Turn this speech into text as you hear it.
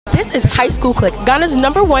this is High School Click, Ghana's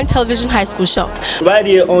 #1 television high school show. Right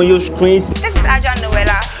here on your screens. This is Aja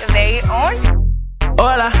Noella, your very own.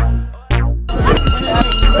 Hola.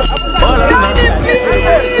 Hola.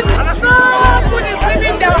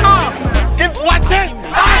 Keep watching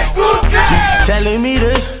High School Click. Telling me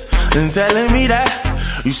this and telling me that.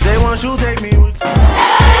 You say once you take me with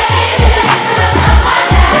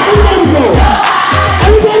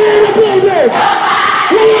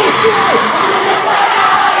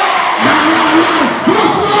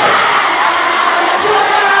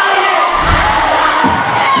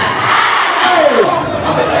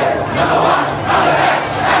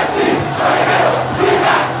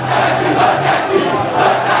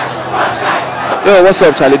Yo, what's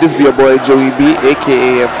up, Charlie? This be your boy Joey B,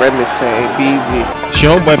 aka a friend is saying BZ. It's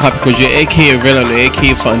your boy Papi Kojo, aka Real and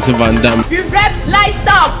aka Fancy Van Dam. You rap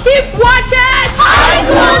lifestyle. Keep watching High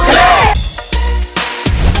School Click.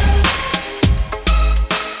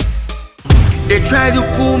 They try to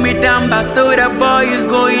pull me down, but still the boy is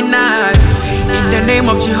going high. In the name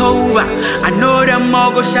of Jehovah, I know them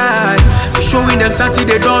all go shy. We're showing them something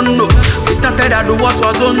they don't know. We started at the what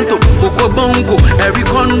was on to Coco Bongo, every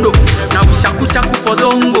condo. Now we shaku shaku for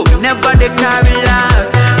Zongo. Never they carry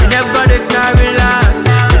last. We never they carry last.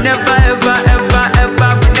 We never ever ever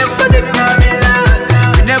ever. We never they carry last.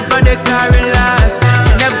 We never they carry last.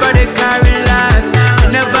 We never they carry last. We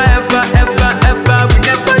never ever ever ever. We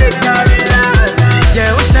never they carry last.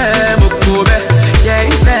 Yeah, we say Mokobe. Yeah,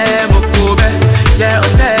 he say Mokobe. Yeah, we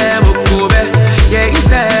say Mokobe. Yeah, he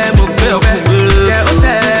say Mokobe. Yeah, we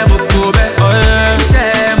say Mokobe. He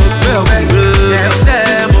say Mokobe. Yeah, we say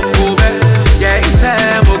Mokobe. Yeah, he say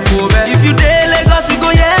Mokobe. If you dey Lagos, you go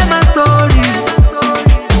hear my story.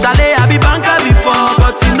 Charlie, I be banker before,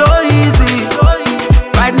 but it no easy.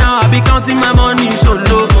 Right now, I be counting my money so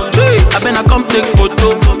low. I better come take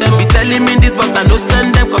photo. Them be telling me this, but I no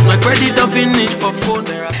send them, cause my credit don't finish for phone.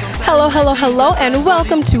 Hello, hello, hello, and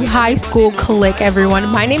welcome to High School Click, everyone.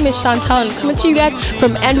 My name is Chantal, and I'm coming to you guys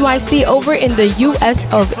from NYC over in the US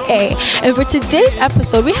of A. And for today's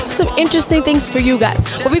episode, we have some interesting things for you guys.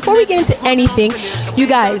 But before we get into anything, you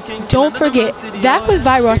guys, don't forget, Back with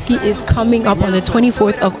Viroski is coming up on the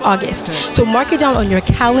 24th of August. So mark it down on your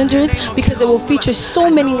calendars because it will feature so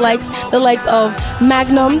many likes, the likes of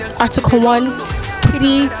Magnum, Article 1,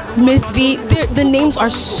 Kitty, Mzvee. The names are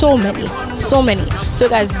so many. So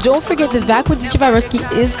guys, don't forget the Back with Viroski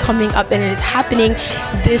is coming up and it is happening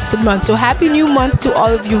this month. So happy new month to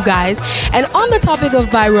all of you guys. And on the topic of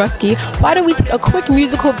Viroski, why don't we take a quick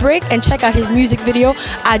musical break and check out his music video,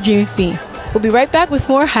 Mzvee. We'll be right back with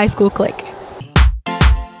more High School Click.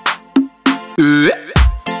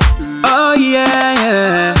 Oh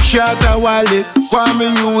yeah. Shatta Wale,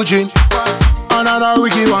 Kwame Eugene. Another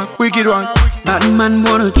wicked one. Bad man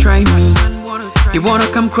wanna try me. They wanna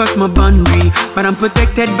come cross my boundary, but I'm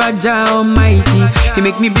protected by Jah Almighty. He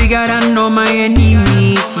make me bigger than all my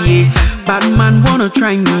enemies. Yeah, bad man wanna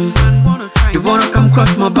try me. They wanna come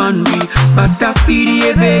cross my boundary, but I feel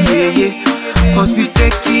yeah. Cause we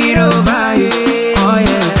take it over, yeah. Oh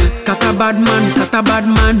yeah, scatter bad man. Scatter bad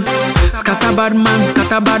man,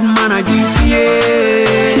 I do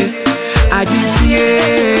fear.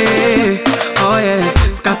 Oh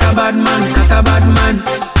yeah, scatter bad man, I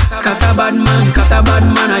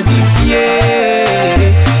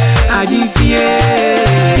do fear.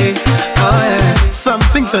 Oh yeah. Some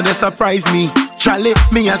things that surprise me. Charlie,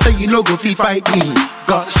 me I say you no go fit fight me.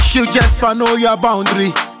 Cause you just wanna know your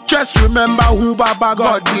boundary. Just remember who Baba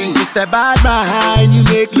God be. It's the bad behind you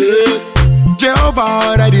make live. Jehovah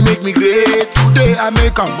already make me great. Today I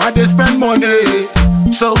make a man, they spend money.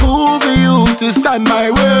 So who be you to stand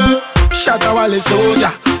my way? Shatta Wale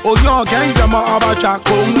soldier. Oh yo, gang them about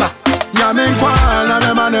Chakonga. Nyamin kwana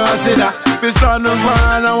me manu asida. Pisanu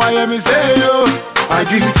kwana why me say yo. I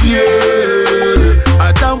drink fear.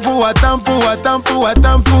 Atamfu.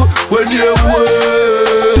 When you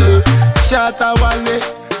were Shatta Wale,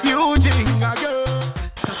 Eugene again.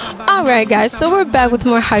 Alright guys, so we're back with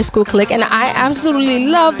more High School Click, and I absolutely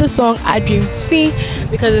love the song Mzvee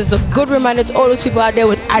because it's a good reminder to all those people out there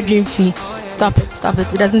with Mzvee. Stop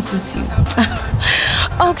it, it doesn't suit you.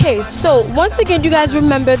 Okay, so once again, you guys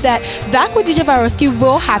remember that Back with Viroski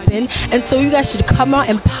will happen, and so you guys should come out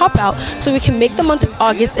and pop out so we can make the month of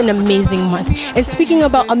August an amazing month. And speaking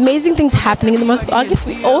about amazing things happening in the month of August,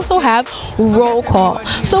 we also have roll call.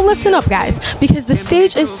 So listen up guys, because the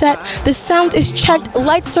stage is set, the sound is checked,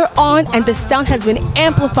 lights are on, and the sound has been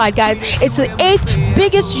amplified guys. It's the 8th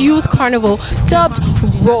biggest youth carnival dubbed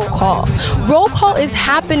Roll Call. Roll Call is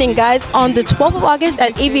happening, guys, on the 12th of August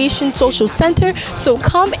at Aviation Social Center, so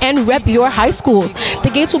come and rep your high schools. The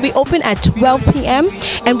gates will be open at 12 p.m.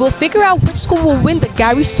 and we'll figure out which school will win the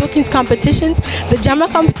Gary Stokins competitions, the Jama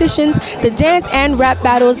competitions, the dance and rap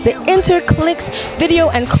battles, the Interclicks video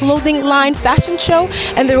and clothing line fashion show,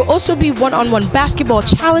 and there will also be one-on-one basketball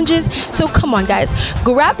challenges. So come on, guys,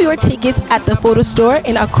 grab your tickets at the photo store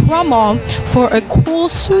in Accra Mall for a cool,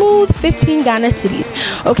 smooth 15 Ghana cedis.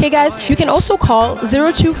 Okay, guys, you can also call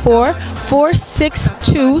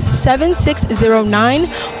 024-462-7609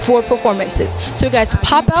 for performances. So guys,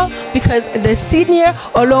 pop out because the senior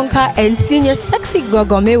Olonka and senior Sexy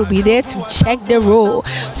Gogome will be there to check the roll.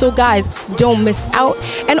 So guys, don't miss out.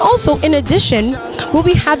 And also, in addition, we'll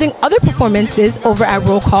be having other performances over at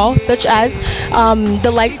Roll Call, such as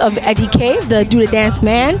the likes of Eddie K, the Do the Dance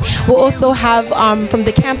Man. We'll also have from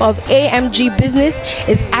the camp of AMG Business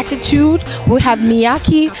is Attitude. We'll have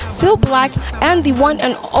Miyaki, Phil Black, and the one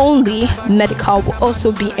and only Medical will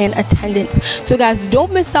also be in attendance. So guys,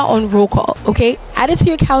 don't miss out on Roll Call, okay? Add it to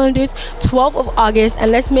your calendars, 12th of August,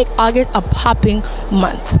 and let's make August a popping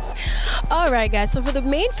month. Alright, guys, so for the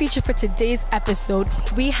main feature for today's episode,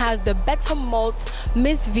 we have the Better Malt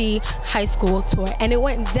Mzvee High School Tour, and it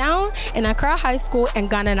went down in Accra High School and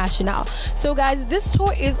Ghana National. So guys, this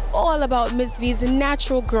tour is all about Mzvee's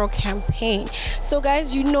Natural Girl campaign. So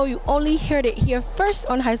guys, you know you only heard it here first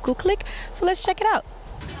on High School Click, so let's check it out.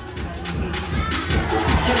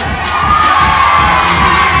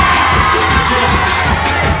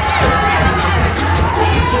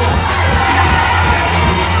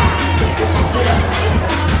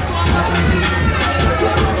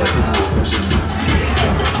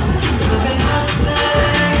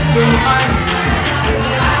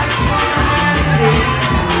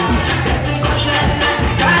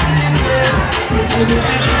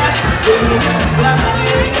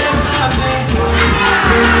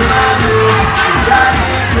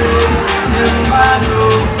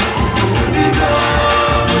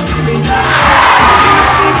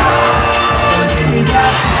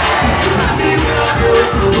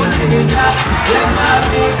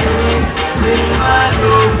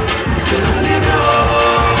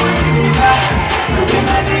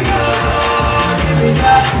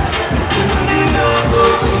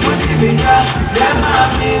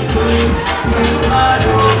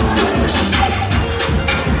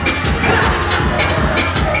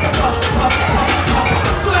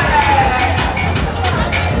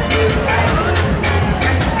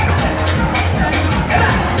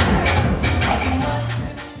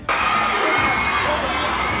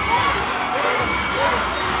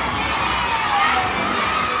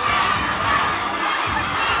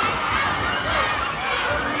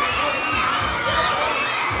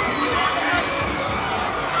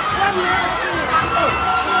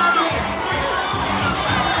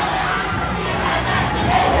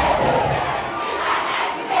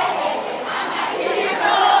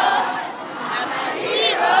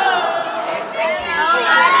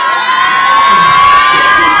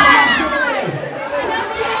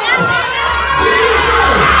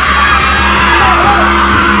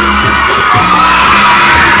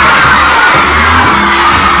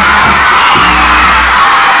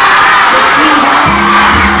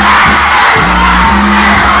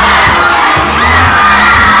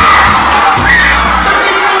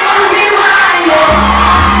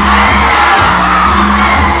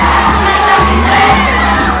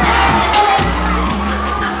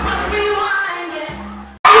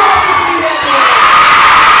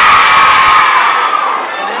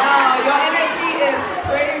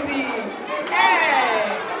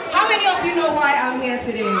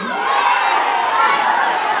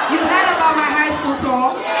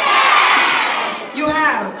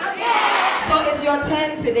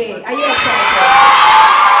 Today. Are you excited?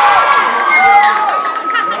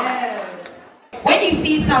 Yes. When you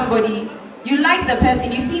see somebody, you like the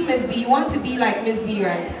person, you see Mzvee, you want to be like Mzvee,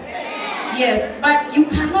 right? Yes, but you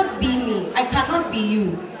cannot be me. I cannot be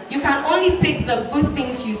you. You can only pick the good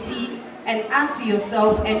things you see and add to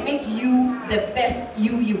yourself and make you the best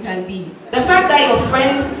you can be. The fact that your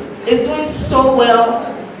friend is doing so well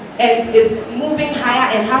and is moving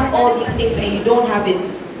higher and has all these things and you don't have it,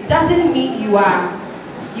 doesn't mean you are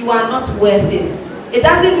not worth it. It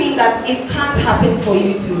doesn't mean that it can't happen for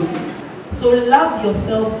you too. So love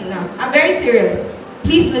yourselves enough. I'm very serious.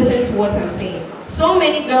 Please listen to what I'm saying. So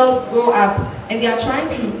many girls grow up and they are trying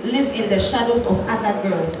to live in the shadows of other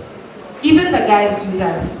girls. Even the guys do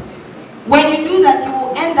that. When you do that, you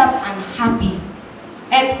will end up unhappy.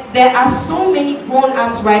 And there are so many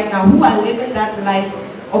grown-ups right now who are living that life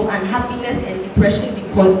of unhappiness and depression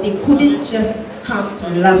because they couldn't just come to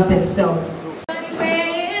love themselves.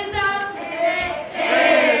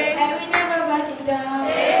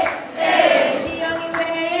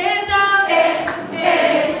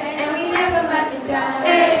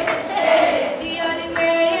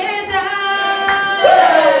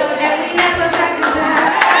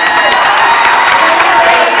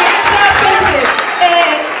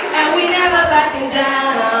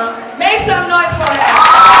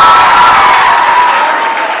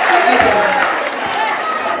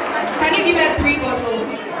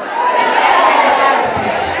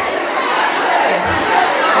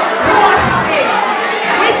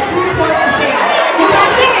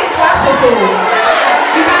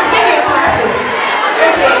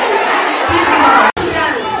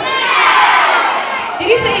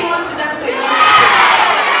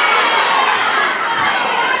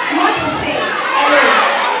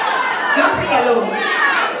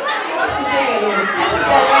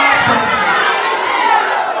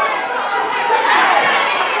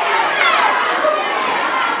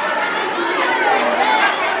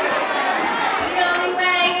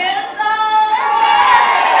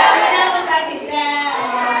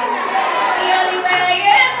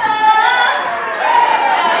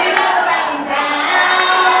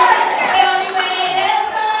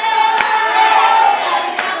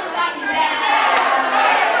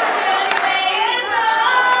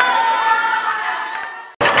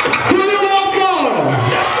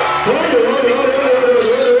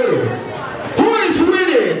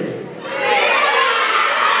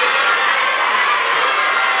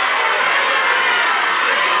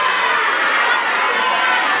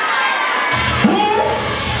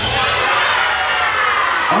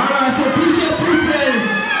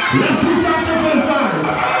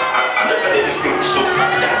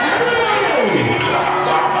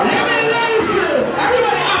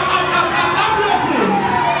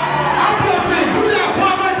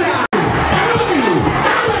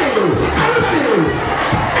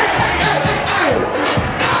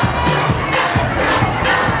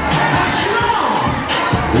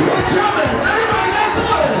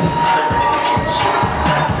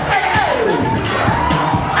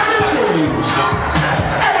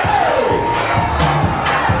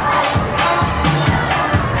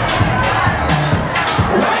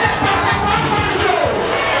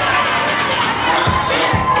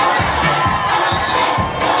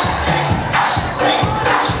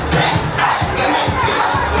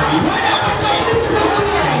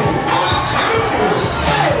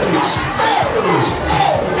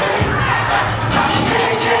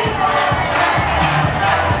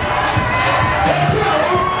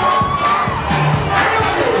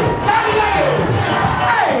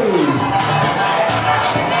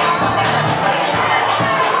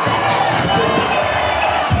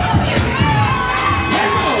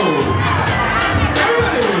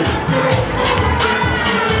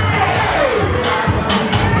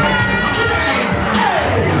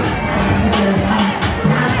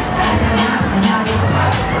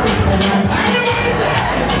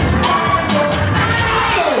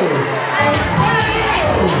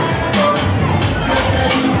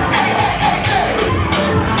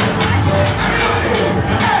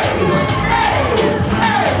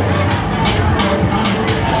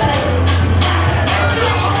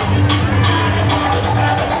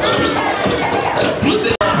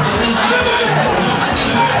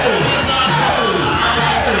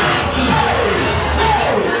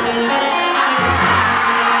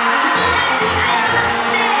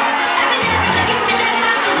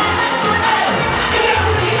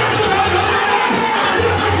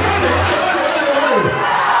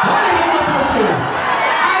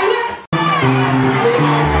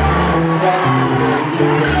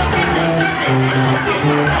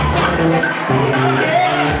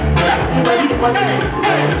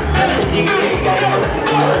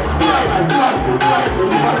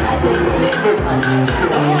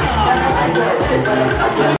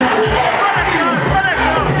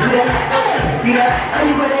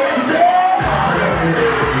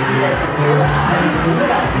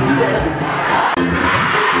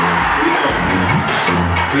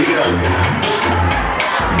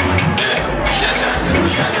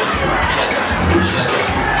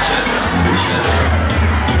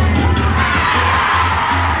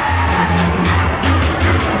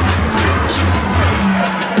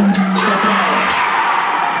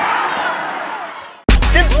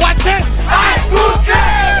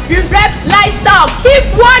 Keep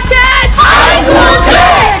watching High School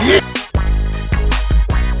Click!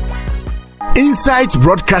 Insight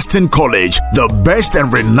Broadcasting College, the best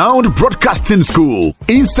and renowned broadcasting school.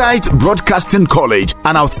 Insight Broadcasting College,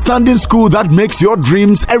 an outstanding school that makes your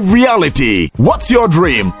dreams a reality. What's your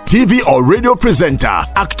dream? TV or radio presenter,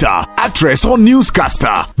 actor, actress or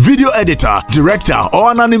newscaster, video editor, director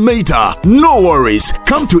or an animator? No worries.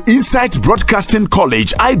 Come to Insight Broadcasting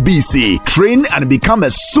College, IBC. Train and become a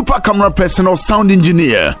super camera person or sound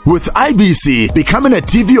engineer. With IBC, becoming a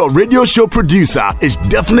TV or radio show producer is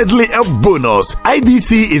definitely a bonus.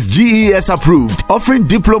 IBC is GES approved, offering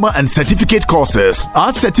diploma and certificate courses.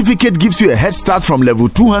 Our certificate gives you a head start from level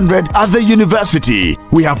 200 at the university.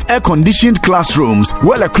 We have air-conditioned classrooms,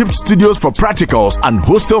 well-equipped studios for practicals, and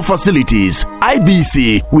hostel facilities.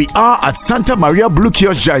 IBC, we are at Santa Maria Blue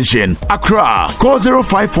Kiosk Junction, Accra. Call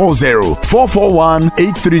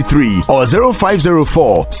 0540-441-833 or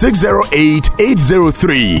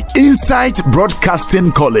 0504-608-803. Insight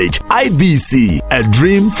Broadcasting College, IBC, a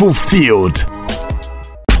dream fulfilled. Keep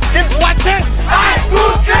watching High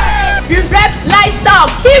School Click! You rep lifestyle.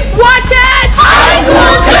 Keep watching High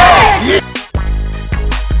School Click!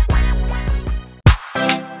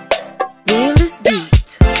 Realist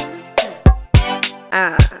beat.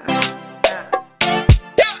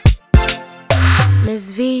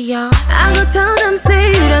 Mzvee, y'all. I go tell them say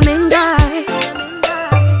you the main guy.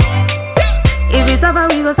 If we suffer,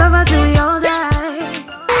 we go suffer till we all die.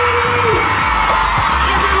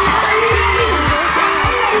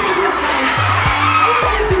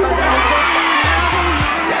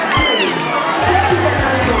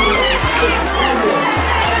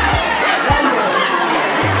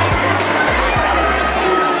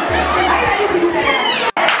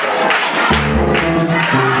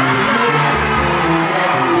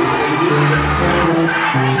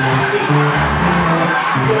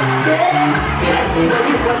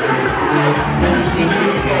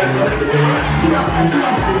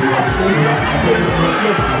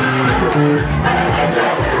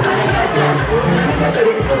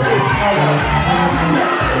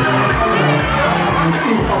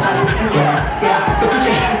 So put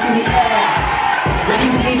your hands in the air. Let me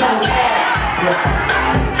really don't care.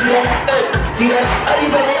 See that? Oh, you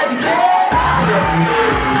better have the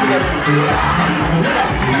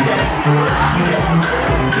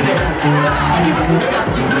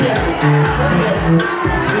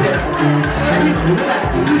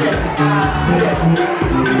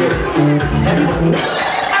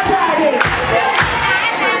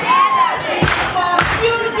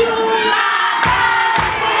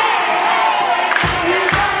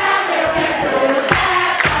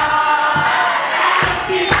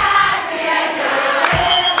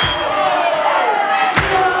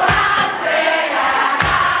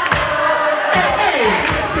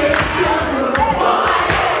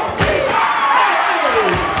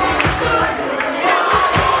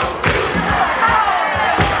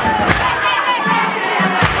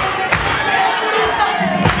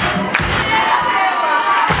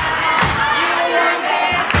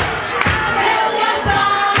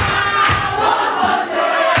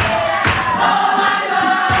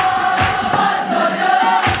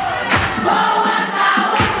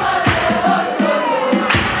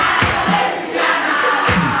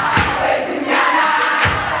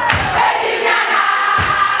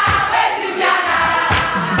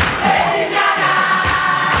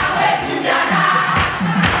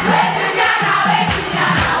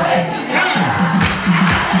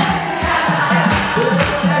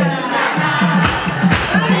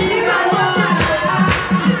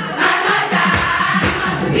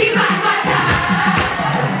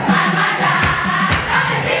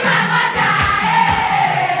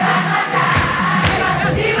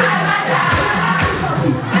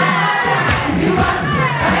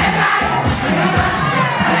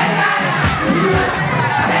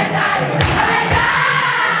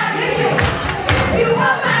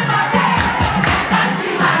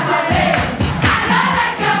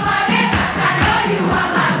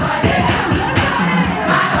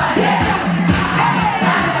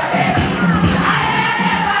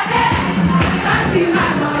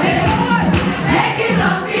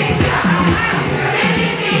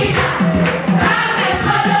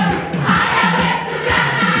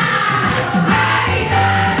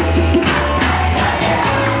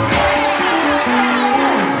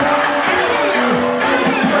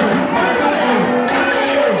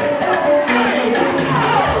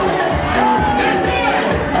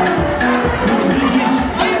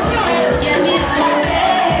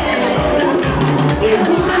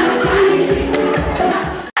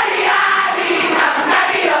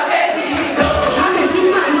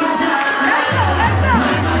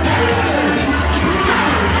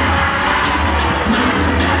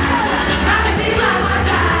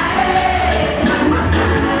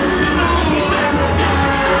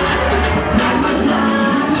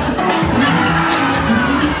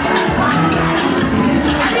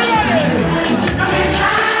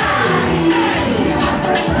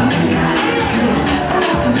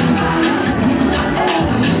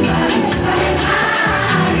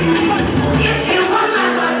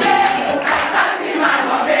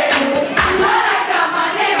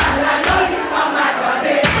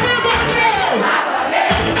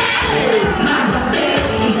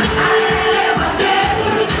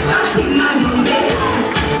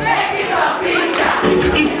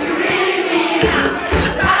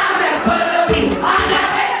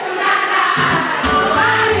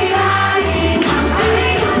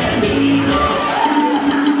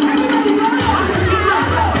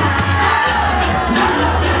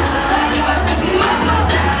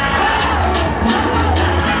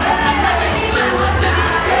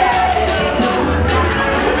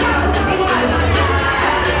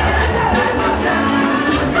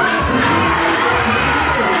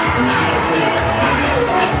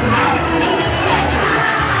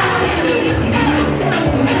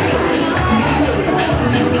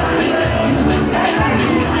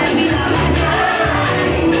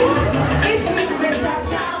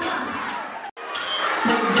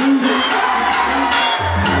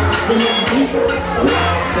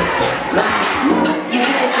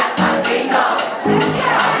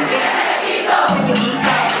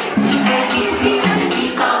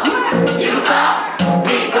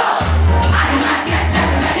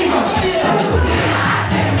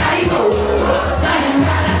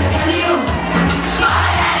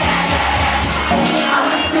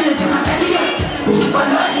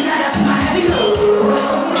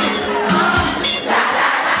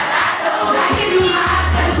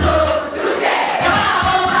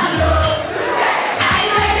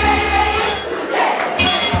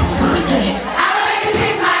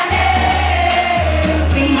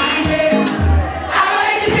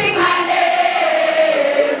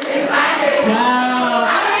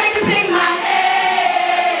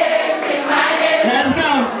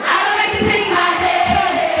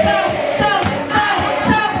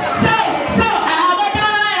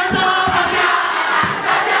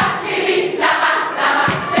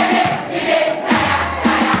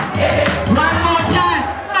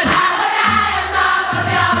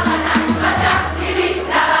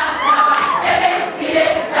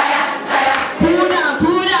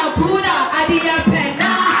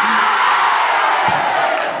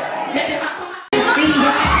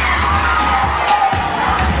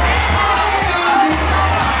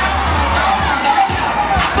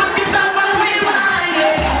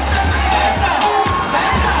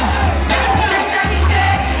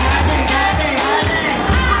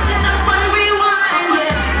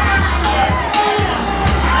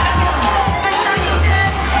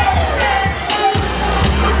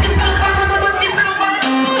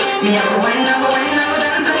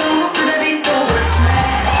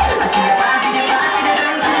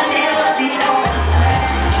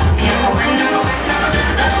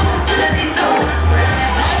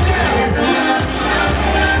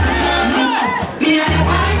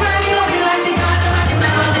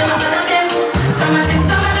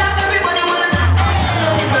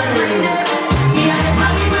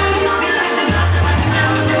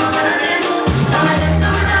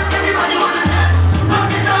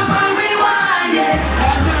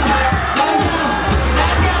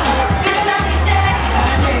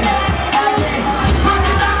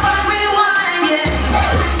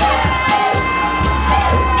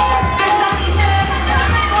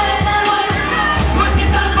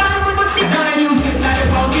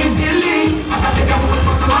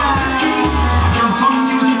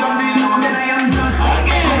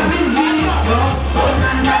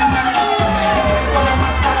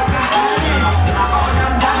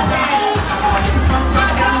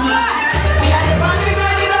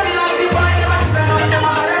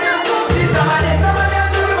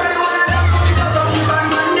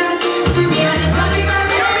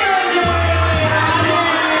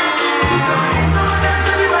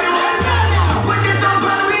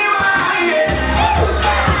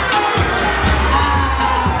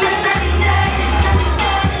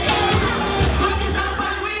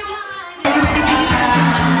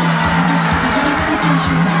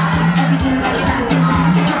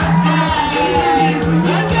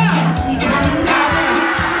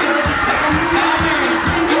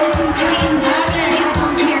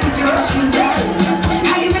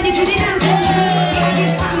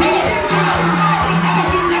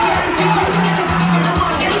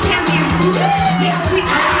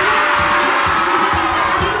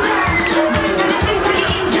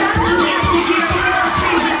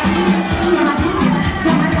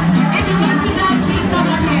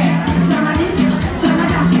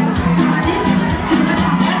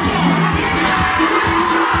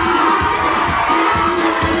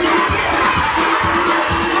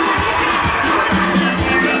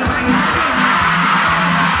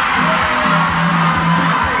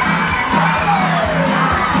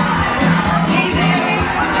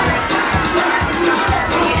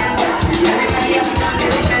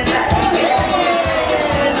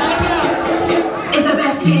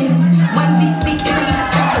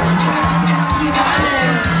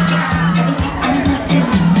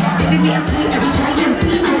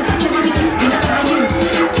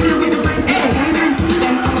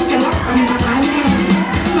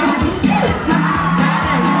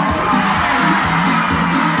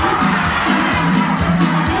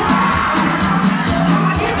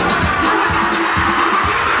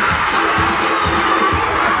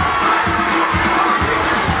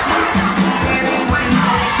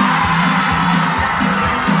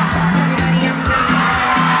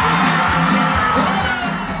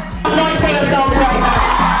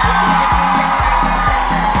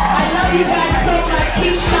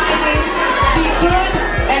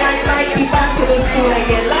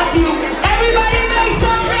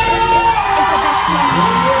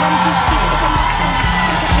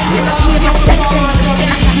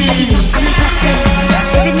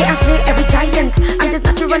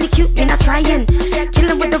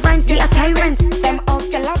see a tyrant. Them all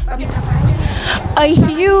sell up. A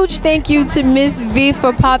huge thank you to Mzvee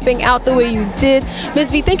for popping out the way you did.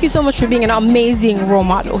 Mzvee, thank you so much for being an amazing role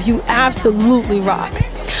model. You absolutely rock.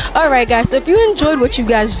 Alright guys, so if you enjoyed what you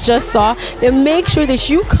guys just saw, then make sure that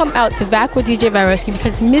you come out to VAC with DJ Viroski,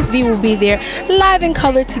 because Mzvee will be there live in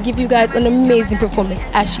color to give you guys an amazing performance,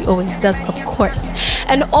 as she always does, of course.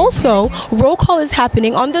 And also, roll call is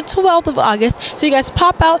happening on the 12th of August, so you guys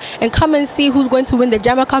pop out and come and see who's going to win the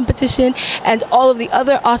drama competition and all of the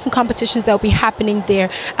other awesome competitions that will be happening there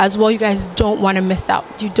as well. You guys don't want to miss out.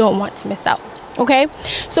 You don't want to miss out. Okay?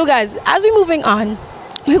 So guys, as we're moving on,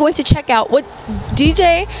 we're going to check out what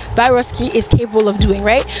DJ Viroski is capable of doing,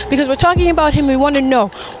 right? Because we're talking about him, we want to know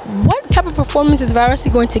what type of performance is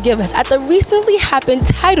Viroski going to give us. At the recently happened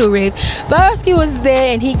title rave, Viroski was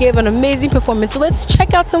there and he gave an amazing performance. So let's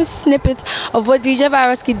check out some snippets of what DJ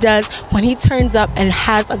Viroski does when he turns up and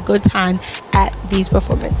has a good time at these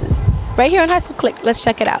performances. Right here on High School Click, let's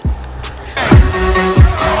check it out.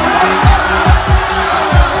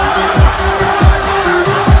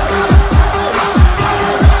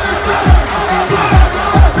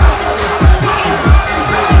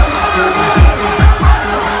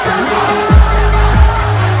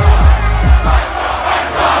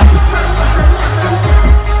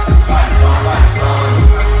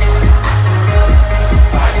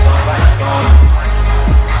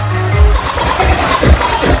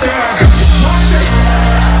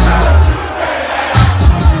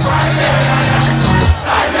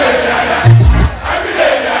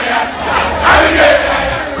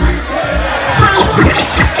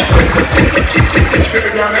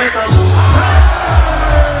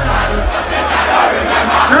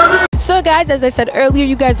 So guys, as I said earlier,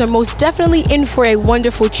 you guys are most definitely in for a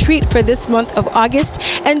wonderful treat for this month of August.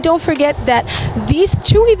 And don't forget that these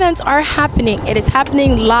two events are happening. It is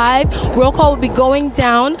happening live. Roll call will be going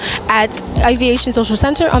down at Aviation Social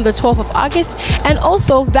Center on the 12th of August. And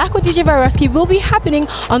also, VAC with DJ Viroski will be happening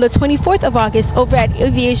on the 24th of August over at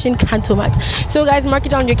Aviation Cantonment. So guys, mark it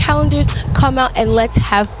down on your calendars. Come out and let's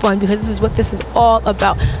have fun, because this is what this is all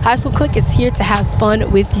about. High School Click is here to have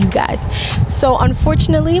fun with you guys. So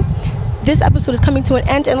unfortunately, this episode is coming to an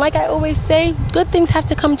end, and like I always say, good things have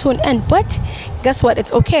to come to an end, but guess what?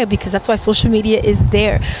 It's okay, because that's why social media is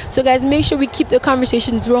there. So guys, make sure we keep the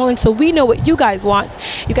conversations rolling so we know what you guys want.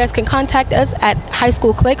 You guys can contact us at High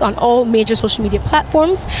School Click on all major social media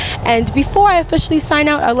platforms. And before I officially sign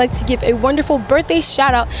out, I'd like to give a wonderful birthday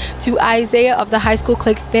shout out to Isaiah of the High School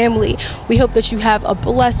Click family. We hope that you have a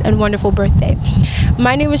blessed and wonderful birthday.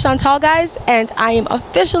 My name is Chantal, guys, and I am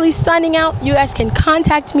officially signing out. You guys can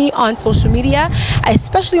contact me on social media,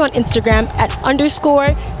 especially on Instagram at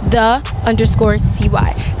 _the_CY. That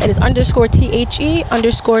is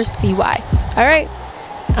 _THE_CY. All right.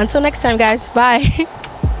 Until next time, guys. Bye.